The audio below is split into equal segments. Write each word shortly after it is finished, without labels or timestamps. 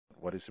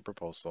what is a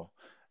proposal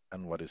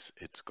and what is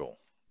its goal.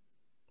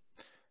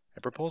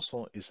 A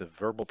proposal is a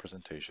verbal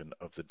presentation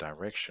of the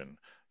direction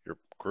your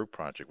group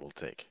project will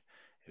take.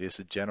 It is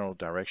a general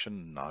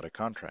direction, not a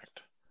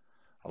contract.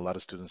 A lot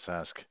of students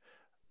ask,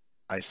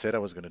 I said I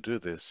was going to do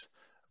this,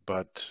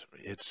 but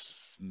it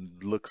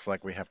looks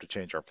like we have to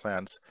change our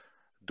plans.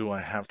 Do I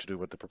have to do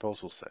what the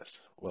proposal says?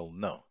 Well,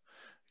 no.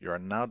 You are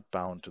not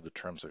bound to the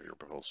terms of your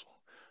proposal.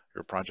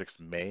 Your projects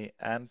may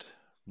and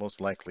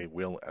most likely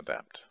will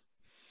adapt.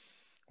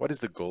 What is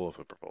the goal of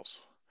a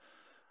proposal?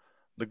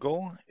 The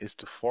goal is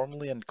to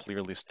formally and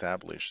clearly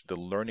establish the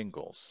learning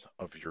goals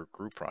of your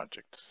group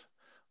projects,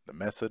 the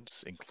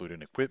methods,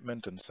 including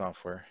equipment and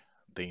software,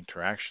 the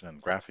interaction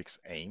and graphics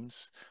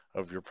aims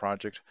of your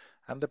project,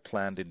 and the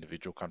planned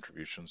individual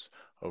contributions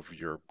of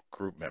your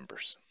group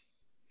members.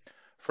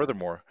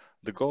 Furthermore,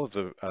 the goal of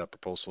the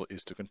proposal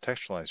is to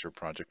contextualize your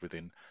project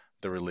within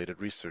the related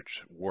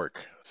research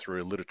work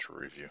through a literature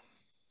review.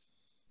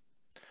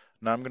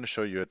 Now I'm going to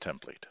show you a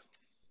template.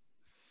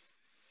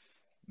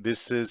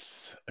 This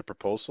is a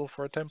proposal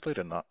for a template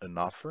and not an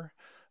offer.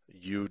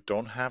 You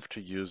don't have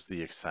to use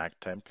the exact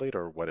template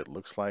or what it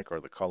looks like or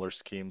the color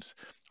schemes.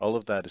 All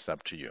of that is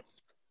up to you,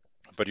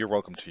 but you're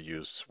welcome to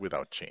use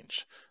without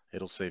change.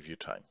 It'll save you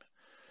time.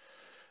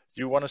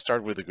 You want to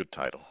start with a good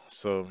title.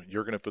 So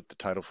you're going to put the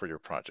title for your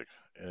project.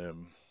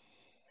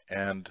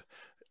 And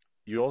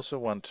you also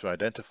want to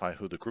identify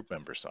who the group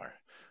members are.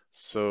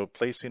 So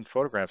placing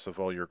photographs of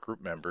all your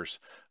group members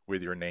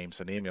with your names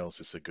and emails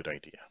is a good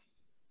idea.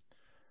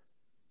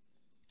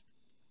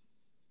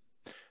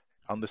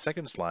 On the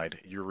second slide,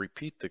 you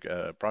repeat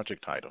the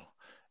project title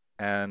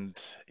and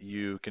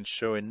you can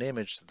show an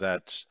image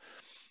that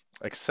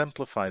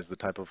exemplifies the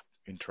type of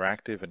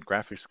interactive and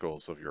graphics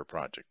goals of your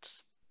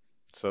projects.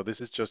 So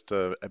this is just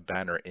a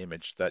banner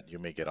image that you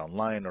may get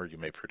online or you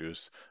may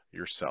produce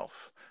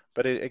yourself.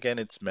 But again,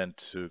 it's meant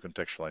to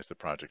contextualize the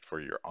project for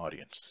your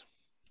audience.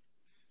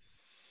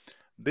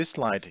 This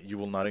slide you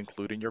will not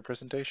include in your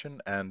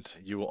presentation, and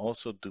you will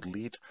also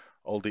delete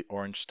all the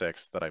orange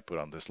text that I put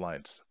on the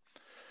slides.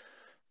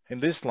 In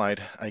this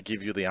slide, I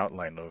give you the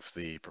outline of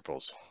the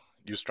proposal.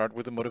 You start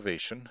with the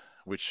motivation,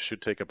 which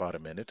should take about a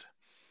minute.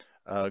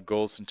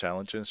 Goals and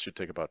challenges should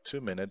take about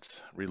 2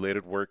 minutes.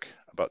 Related work,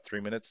 about 3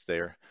 minutes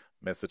there.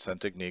 Methods and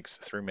techniques,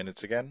 3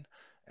 minutes again.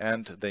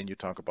 And then you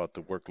talk about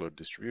the workload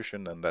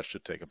distribution, and that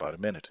should take about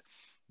a minute.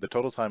 The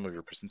total time of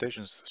your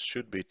presentations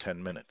should be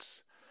 10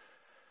 minutes.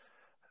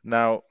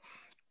 Now,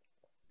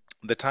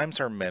 the times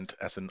are meant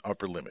as an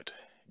upper limit.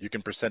 You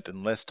can present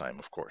in less time,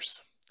 of course.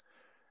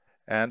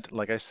 And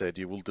like I said,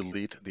 you will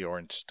delete the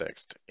orange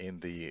text in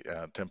the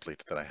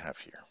template that I have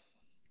here.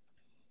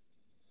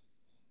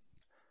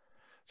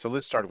 So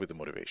let's start with the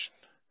motivation.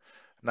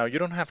 Now, you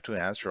don't have to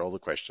answer all the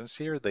questions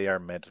here. They are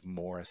meant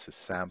more as a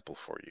sample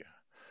for you.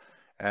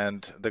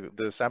 And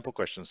the sample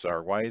questions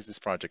are, why is this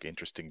project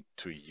interesting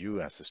to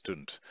you as a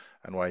student?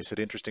 And why is it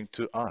interesting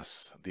to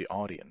us, the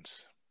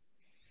audience?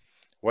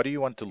 What do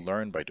you want to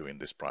learn by doing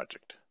this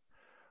project?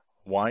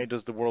 Why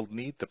does the world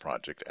need the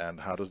project? And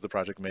how does the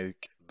project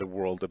make the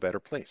world a better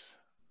place?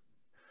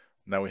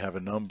 Now we have a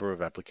number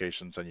of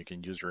applications and you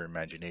can use your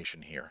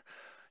imagination here.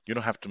 You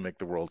don't have to make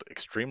the world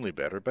extremely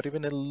better, but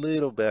even a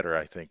little better,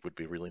 I think, would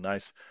be really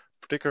nice,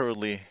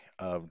 particularly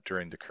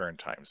during the current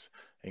times,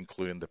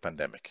 including the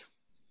pandemic.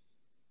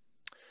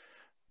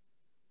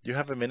 You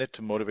have a minute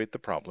to motivate the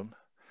problem.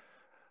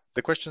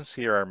 The questions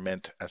here are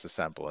meant as a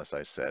sample, as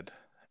I said,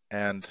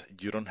 and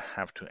you don't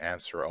have to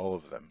answer all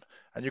of them.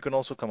 And you can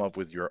also come up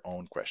with your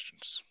own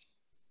questions.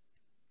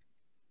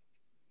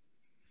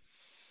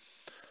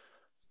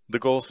 The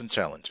goals and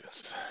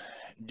challenges.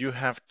 You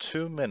have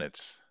 2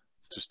 minutes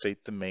to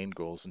state the main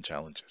goals and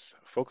challenges.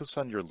 Focus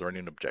on your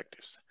learning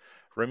objectives.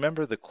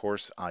 Remember the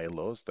course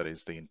ILOs, that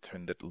is the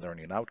intended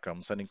learning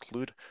outcomes, and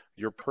include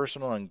your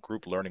personal and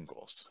group learning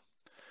goals.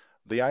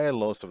 The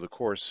ILOs of the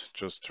course,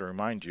 just to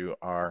remind you,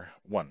 are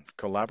 1.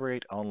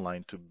 Collaborate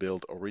online to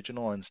build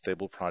original and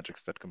stable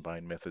projects that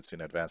combine methods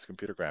in advanced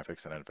computer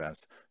graphics and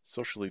advanced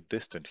socially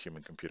distant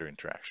human-computer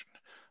interaction.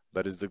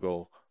 That is the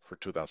goal for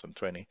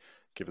 2020,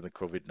 given the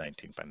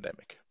COVID-19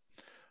 pandemic.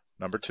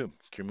 Number 2,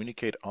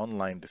 communicate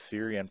online the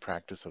theory and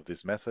practice of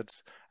these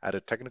methods at a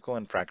technical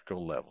and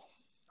practical level.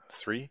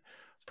 3,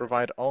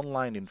 provide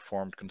online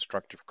informed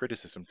constructive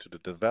criticism to the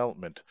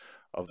development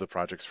of the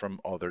projects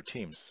from other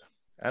teams.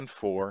 And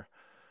 4,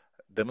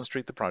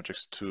 demonstrate the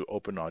projects to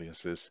open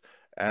audiences.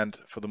 And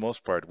for the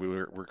most part,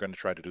 we're going to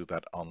try to do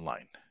that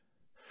online.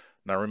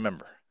 Now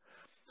remember,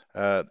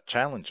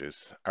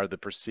 challenges are the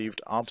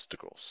perceived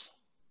obstacles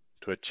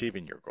to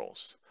achieving your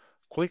goals.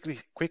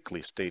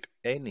 Quickly state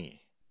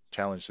any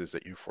challenges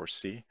that you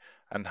foresee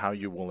and how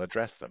you will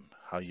address them,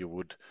 how you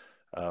would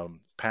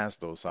pass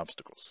those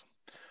obstacles.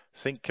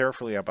 Think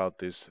carefully about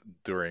this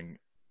during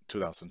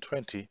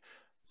 2020,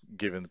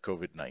 given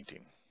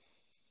COVID-19.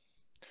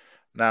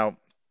 Now,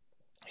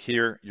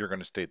 here you're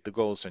going to state the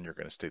goals and you're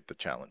going to state the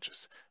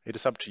challenges. It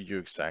is up to you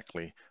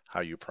exactly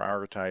how you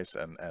prioritize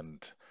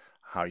and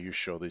how you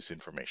show this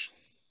information.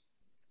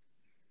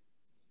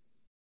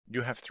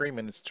 You have 3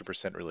 minutes to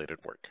present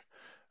related work.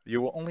 You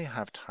will only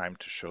have time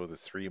to show the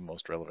three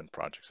most relevant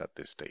projects at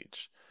this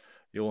stage.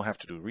 You will have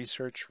to do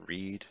research,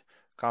 read,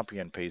 copy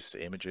and paste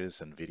images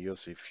and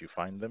videos if you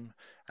find them,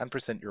 and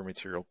present your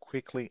material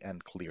quickly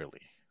and clearly.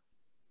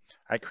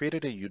 I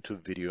created a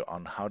YouTube video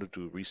on how to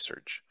do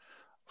research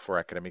for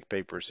academic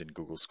papers in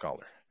Google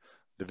Scholar.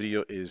 The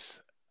video is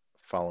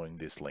following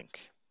this link.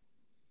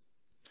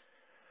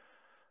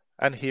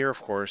 And here,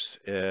 of course,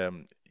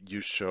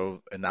 you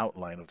show an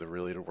outline of the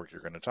related work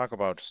you're going to talk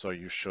about. So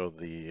you show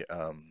the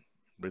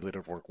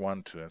related work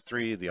 1, 2, and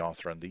 3, the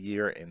author and the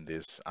year in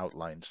this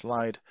outline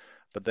slide.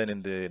 But then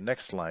in the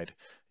next slide,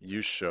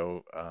 you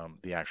show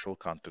the actual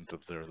content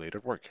of the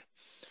related work.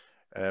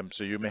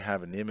 So you may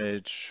have an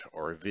image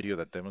or a video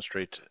that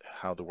demonstrates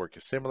how the work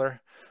is similar.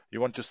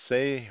 You want to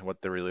say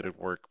what the related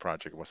work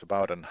project was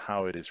about and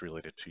how it is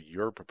related to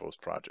your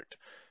proposed project.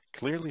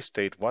 Clearly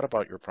state what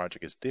about your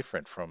project is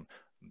different from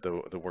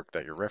the work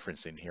that you're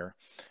referencing here,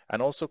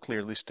 and also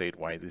clearly state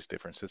why these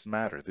differences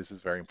matter. This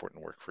is very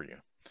important work for you.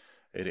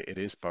 It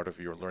is part of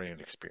your learning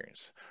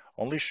experience.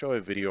 Only show a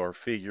video or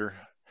figure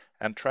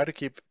and try to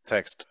keep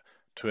text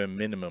to a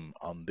minimum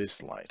on this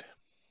slide.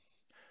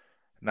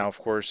 Now, of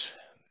course,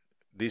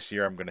 this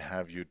year I'm going to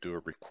have you do a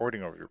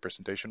recording of your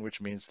presentation,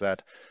 which means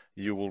that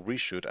you will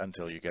reshoot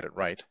until you get it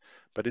right.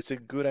 But it's a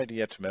good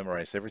idea to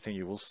memorize everything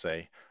you will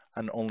say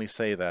and only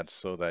say that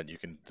so that you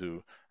can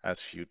do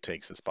as few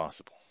takes as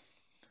possible.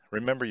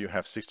 Remember, you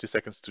have 60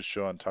 seconds to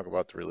show and talk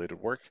about the related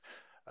work,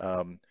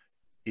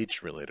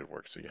 each related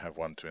work. So you have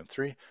 1, 2, and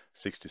 3,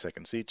 60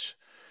 seconds each.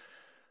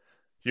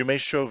 You may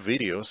show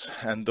videos,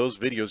 and those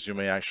videos you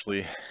may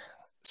actually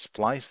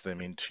splice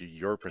them into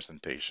your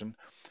presentation,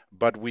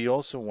 but we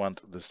also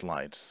want the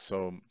slides.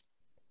 So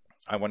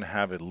I want to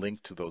have a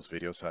link to those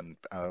videos, and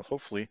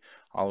hopefully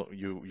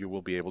you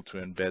will be able to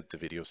embed the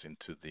videos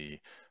into the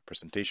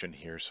presentation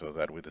here so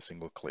that with a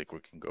single click we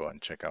can go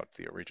and check out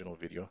the original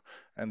video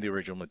and the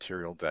original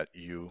material that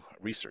you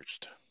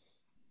researched.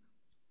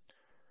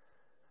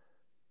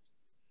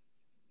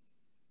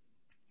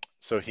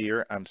 So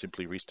here I'm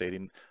simply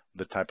restating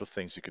the type of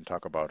things you can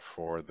talk about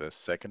for the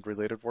second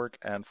related work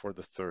and for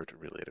the third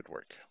related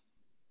work.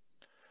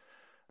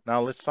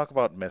 Now let's talk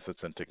about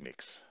methods and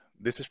techniques.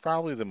 This is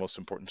probably the most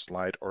important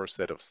slide or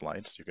set of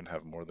slides. You can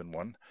have more than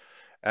one.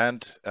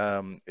 And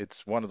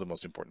it's one of the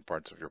most important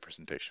parts of your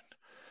presentation.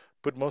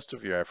 Put most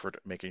of your effort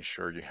making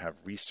sure you have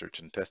researched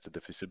and tested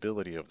the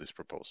feasibility of this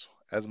proposal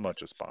as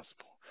much as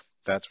possible.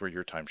 That's where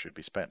your time should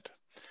be spent.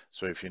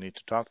 So if you need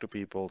to talk to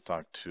people,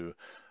 talk to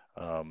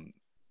um,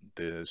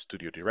 the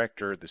studio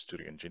director, the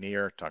studio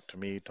engineer, talk to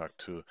me, talk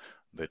to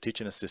the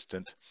teaching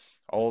assistant,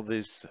 all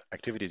these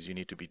activities you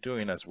need to be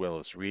doing as well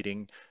as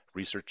reading,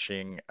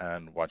 researching,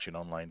 and watching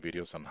online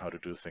videos on how to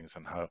do things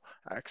and how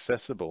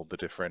accessible the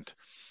different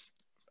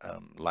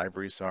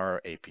libraries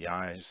are,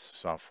 APIs,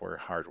 software,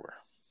 hardware.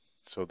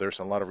 So there's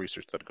a lot of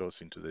research that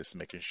goes into this,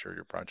 making sure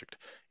your project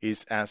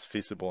is as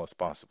feasible as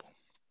possible.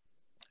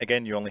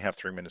 Again, you only have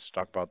 3 minutes to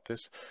talk about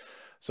this.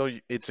 So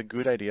it's a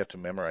good idea to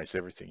memorize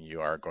everything you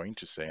are going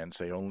to say and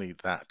say only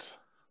that.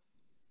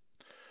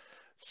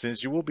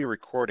 Since you will be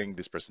recording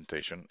this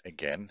presentation,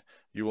 again,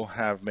 you will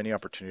have many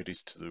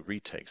opportunities to do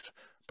retakes,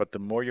 but the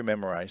more you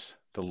memorize,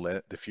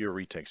 the fewer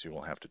retakes you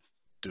will have to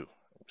do,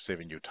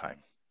 saving you time.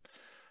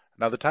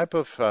 Now, the type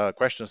of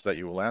questions that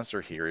you will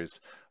answer here is,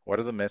 what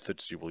are the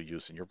methods you will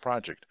use in your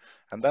project?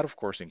 And that, of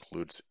course,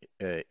 includes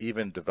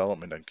even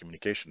development and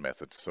communication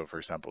methods. So, for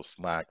example,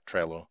 Slack,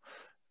 Trello,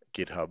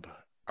 GitHub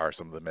are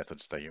some of the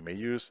methods that you may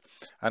use.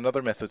 And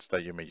other methods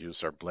that you may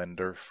use are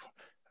Blender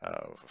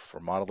for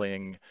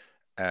modeling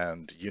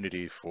and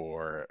Unity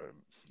for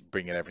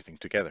bringing everything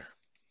together.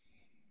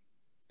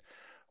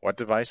 What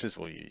devices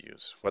will you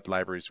use? What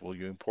libraries will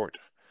you import?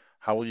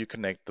 How will you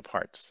connect the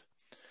parts?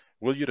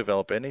 Will you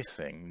develop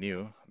anything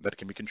new that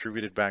can be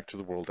contributed back to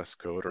the world as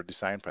code or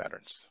design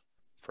patterns,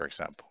 for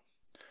example?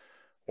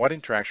 What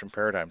interaction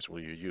paradigms will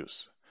you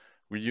use?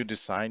 Will you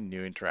design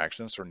new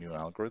interactions or new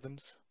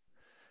algorithms?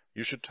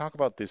 You should talk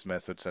about these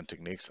methods and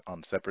techniques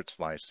on separate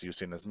slides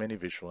using as many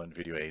visual and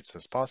video aids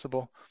as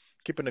possible,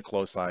 keeping a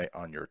close eye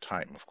on your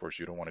time. Of course,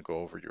 you don't want to go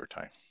over your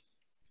time.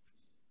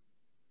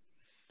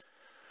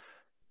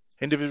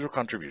 Individual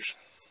contribution.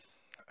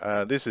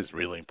 This is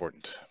really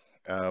important,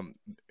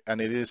 and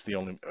it is the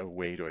only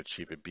way to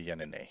achieve a B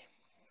and an A.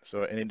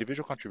 So an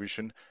individual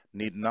contribution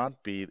need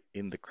not be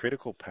in the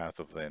critical path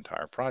of the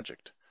entire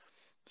project.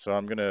 So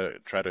I'm going to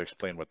try to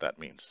explain what that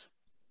means.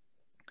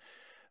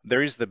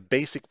 There is the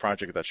basic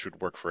project that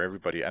should work for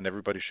everybody, and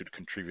everybody should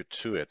contribute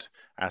to it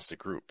as a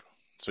group.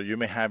 So you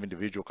may have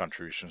individual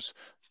contributions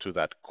to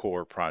that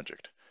core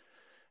project.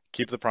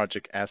 Keep the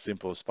project as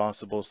simple as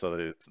possible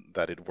so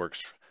that it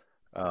works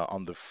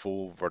on the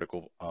full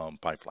vertical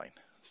pipeline.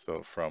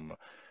 So from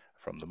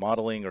the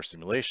modeling or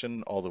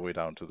simulation all the way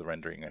down to the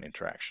rendering and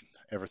interaction.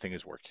 Everything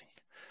is working.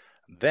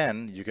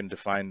 Then you can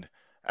define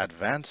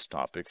advanced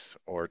topics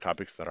or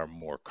topics that are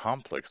more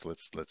complex.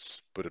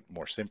 Let's put it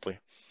more simply,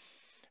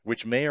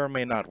 which may or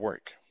may not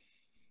work,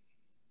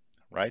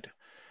 right?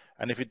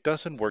 And if it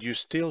doesn't work, you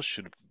still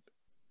should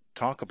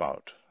talk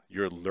about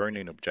your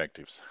learning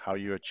objectives, how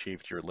you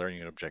achieved your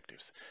learning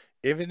objectives.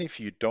 Even if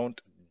you don't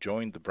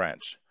join the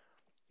branch,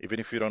 even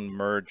if you don't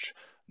merge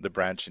the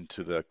branch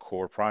into the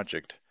core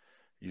project,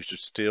 you should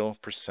still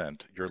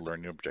present your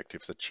learning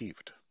objectives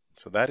achieved.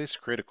 So that is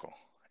critical.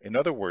 In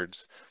other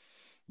words,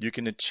 you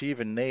can achieve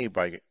an A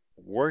by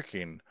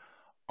working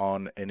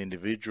on an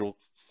individual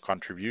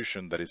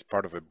contribution that is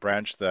part of a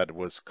branch that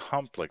was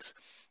complex.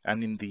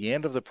 And in the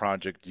end of the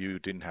project, you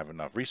didn't have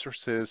enough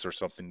resources or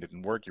something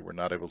didn't work, you were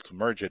not able to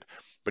merge it,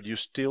 but you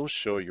still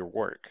show your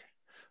work.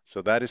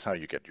 So that is how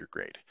you get your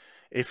grade.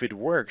 If it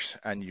works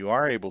and you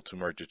are able to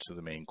merge it to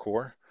the main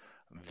core,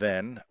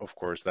 then of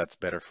course that's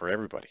better for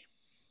everybody.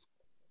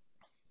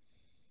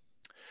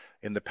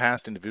 In the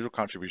past, individual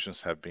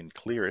contributions have been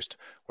clearest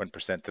when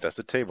presented as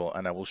a table,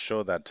 and I will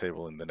show that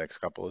table in the next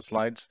couple of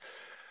slides.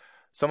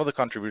 Some of the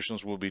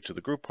contributions will be to the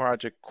group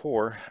project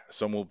core,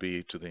 some will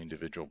be to the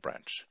individual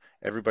branch.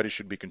 Everybody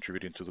should be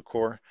contributing to the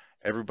core.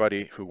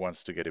 Everybody who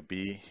wants to get a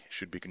B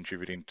should be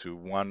contributing to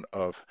one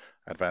of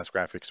advanced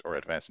graphics or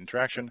advanced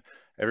interaction.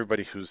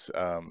 Everybody who's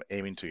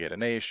aiming to get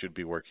an A should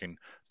be working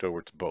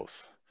towards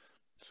both.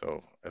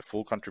 So a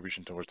full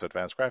contribution towards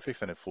advanced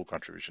graphics and a full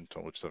contribution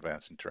towards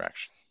advanced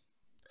interaction.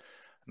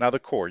 Now the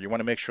core, you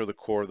want to make sure the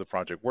core of the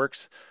project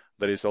works.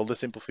 That is, all the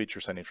simple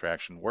features and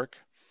interaction work.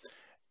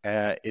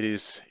 It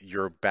is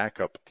your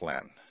backup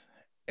plan.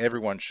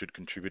 Everyone should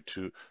contribute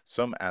to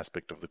some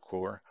aspect of the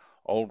core.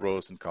 All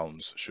rows and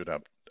columns should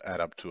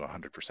add up to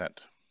 100%.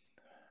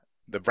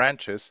 The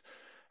branches,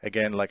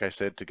 again, like I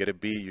said, to get a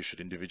B, you should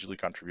individually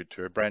contribute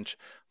to a branch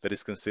that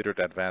is considered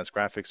advanced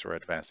graphics or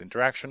advanced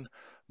interaction.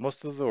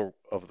 Most of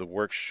the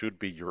work should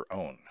be your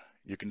own.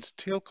 You can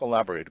still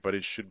collaborate, but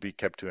it should be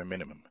kept to a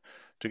minimum.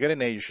 To get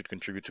an A, you should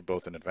contribute to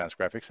both an advanced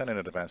graphics and an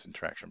advanced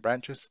interaction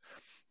branches.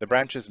 The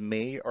branches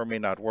may or may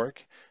not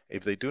work.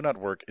 If they do not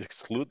work,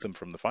 exclude them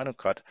from the final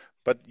cut,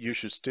 but you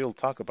should still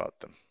talk about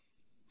them.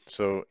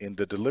 So in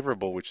the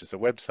deliverable, which is a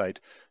website,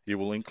 you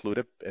will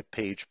include a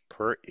page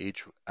per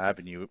each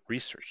avenue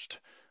researched,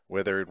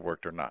 whether it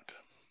worked or not.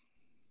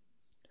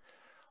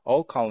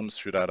 All columns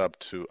should add up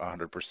to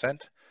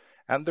 100%,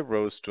 and the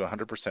rows to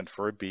 100%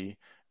 for a B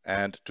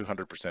and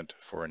 200%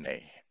 for an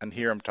A. And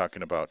here I'm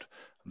talking about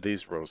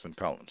these rows and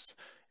columns.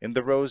 In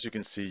the rows, you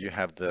can see you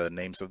have the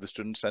names of the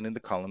students, and in the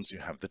columns, you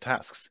have the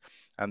tasks.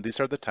 And these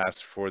are the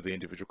tasks for the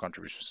individual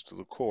contributions to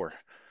the core.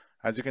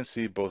 As you can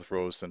see, both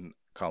rows and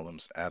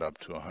columns add up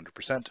to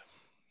 100%.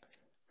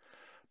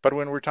 But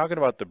when we're talking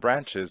about the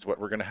branches, what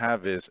we're going to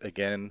have is,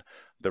 again,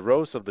 the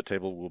rows of the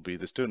table will be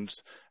the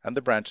students, and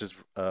the branches,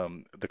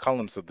 the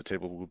columns of the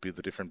table will be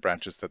the different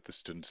branches that the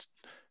students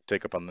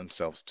take upon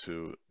themselves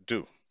to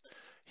do.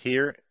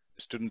 Here,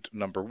 student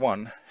number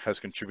 1 has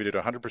contributed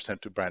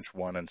 100% to branch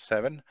 1 and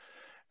 7,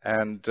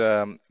 and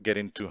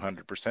getting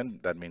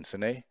 200%, that means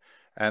an A.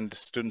 And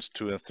students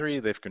 2 and 3,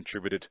 they've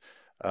contributed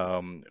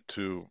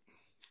to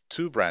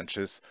 2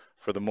 branches.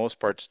 For the most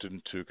part,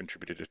 student 2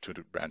 contributed to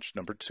branch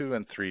number 2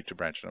 and 3 to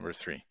branch number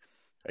 3.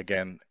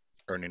 Again,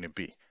 earning a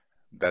B.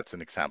 That's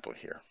an example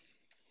here.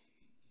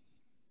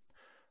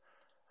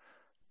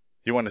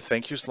 You want a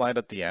thank you slide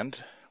at the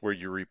end where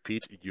you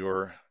repeat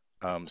your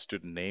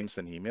student names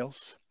and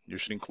emails. You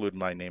should include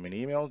my name and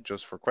email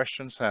just for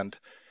questions. And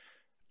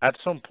at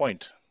some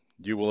point,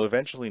 you will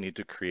eventually need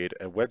to create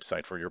a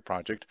website for your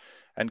project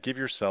and give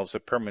yourselves a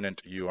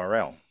permanent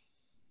URL,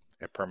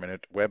 a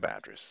permanent web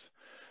address.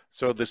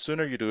 So the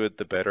sooner you do it,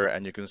 the better,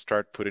 and you can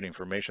start putting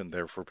information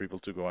there for people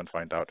to go and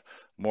find out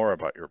more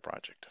about your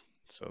project.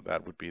 So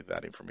that would be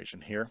that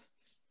information here.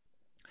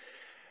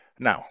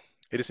 Now,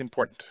 it is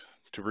important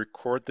to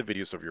record the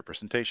videos of your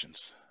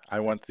presentations. I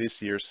want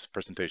this year's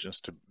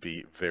presentations to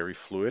be very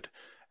fluid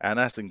and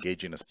as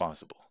engaging as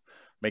possible.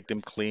 Make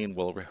them clean,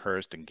 well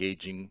rehearsed,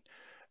 engaging,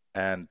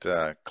 and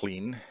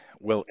clean,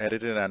 well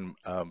edited, and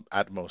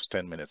at most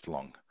 10 minutes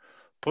long.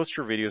 Post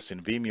your videos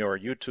in Vimeo or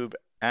YouTube,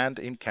 and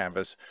in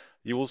Canvas,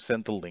 you will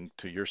send the link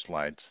to your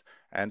slides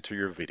and to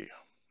your video.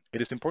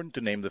 It is important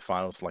to name the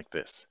files like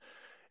this: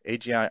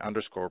 AGI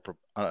underscore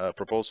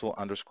proposal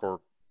underscore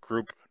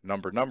group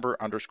number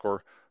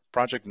underscore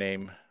project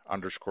name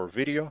underscore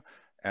video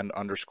and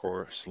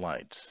underscore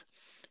slides.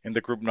 In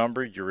the group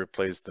number, you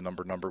replace the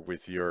number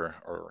with your,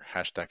 or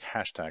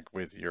hashtag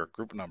with your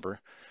group number.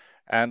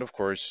 And of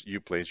course, you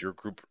place your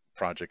group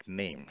project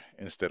name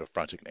instead of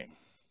project name.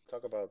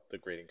 Talk about the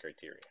grading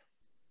criteria.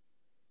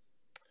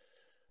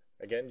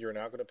 Again, you're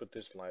now going to put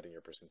this slide in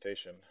your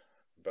presentation,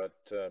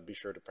 but be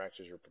sure to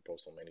practice your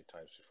proposal many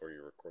times before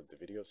you record the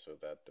video so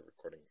that the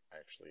recording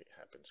actually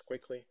happens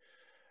quickly.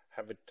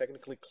 Have a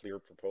technically clear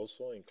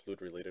proposal,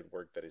 include related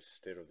work that is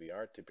state of the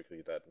art.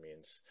 Typically that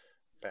means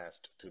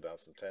past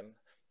 2010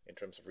 in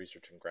terms of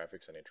research in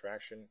graphics and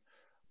interaction.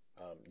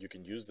 You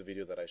can use the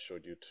video that I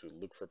showed you to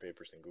look for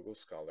papers in Google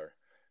Scholar,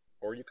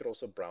 or you could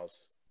also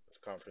browse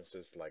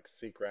conferences like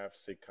SIGGRAPH,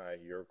 SIGCHI,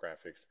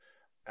 Eurographics,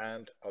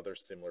 and other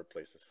similar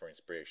places for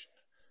inspiration.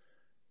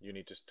 You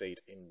need to state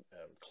in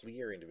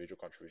clear individual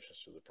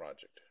contributions to the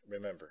project.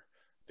 Remember,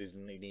 This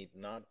need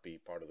not be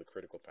part of the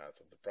critical path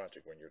of the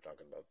project when you're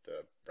talking about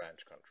the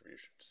branch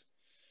contributions.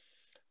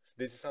 So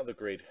this is how the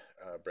grade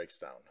breaks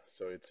down.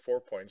 So it's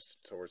 4 points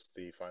towards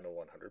the final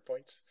 100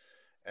 points.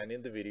 And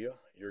in the video,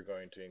 you're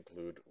going to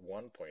include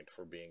 1 point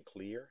for being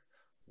clear,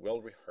 well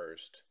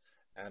rehearsed,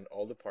 and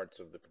all the parts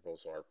of the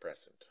proposal are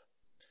present.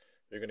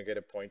 You're going to get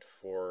a point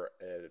for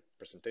a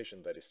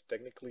presentation that is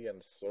technically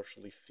and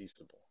socially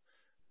feasible.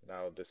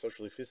 Now, the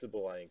socially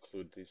feasible, I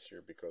include this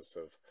here because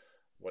of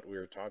what we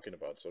were talking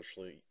about,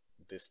 socially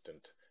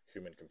distant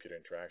human-computer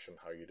interaction,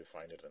 how you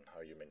define it and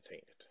how you maintain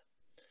it.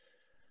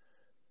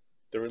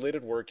 The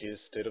related work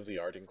is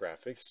state-of-the-art in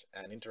graphics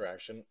and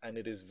interaction, and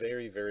it is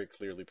very, very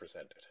clearly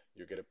presented.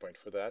 You get a point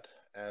for that,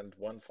 and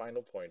one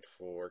final point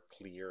for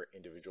clear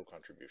individual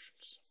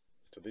contributions.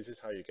 So this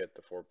is how you get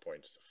the 4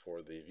 points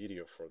for the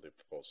video for the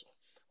proposal.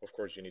 Of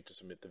course, you need to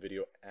submit the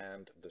video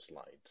and the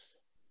slides.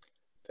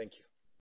 Thank you.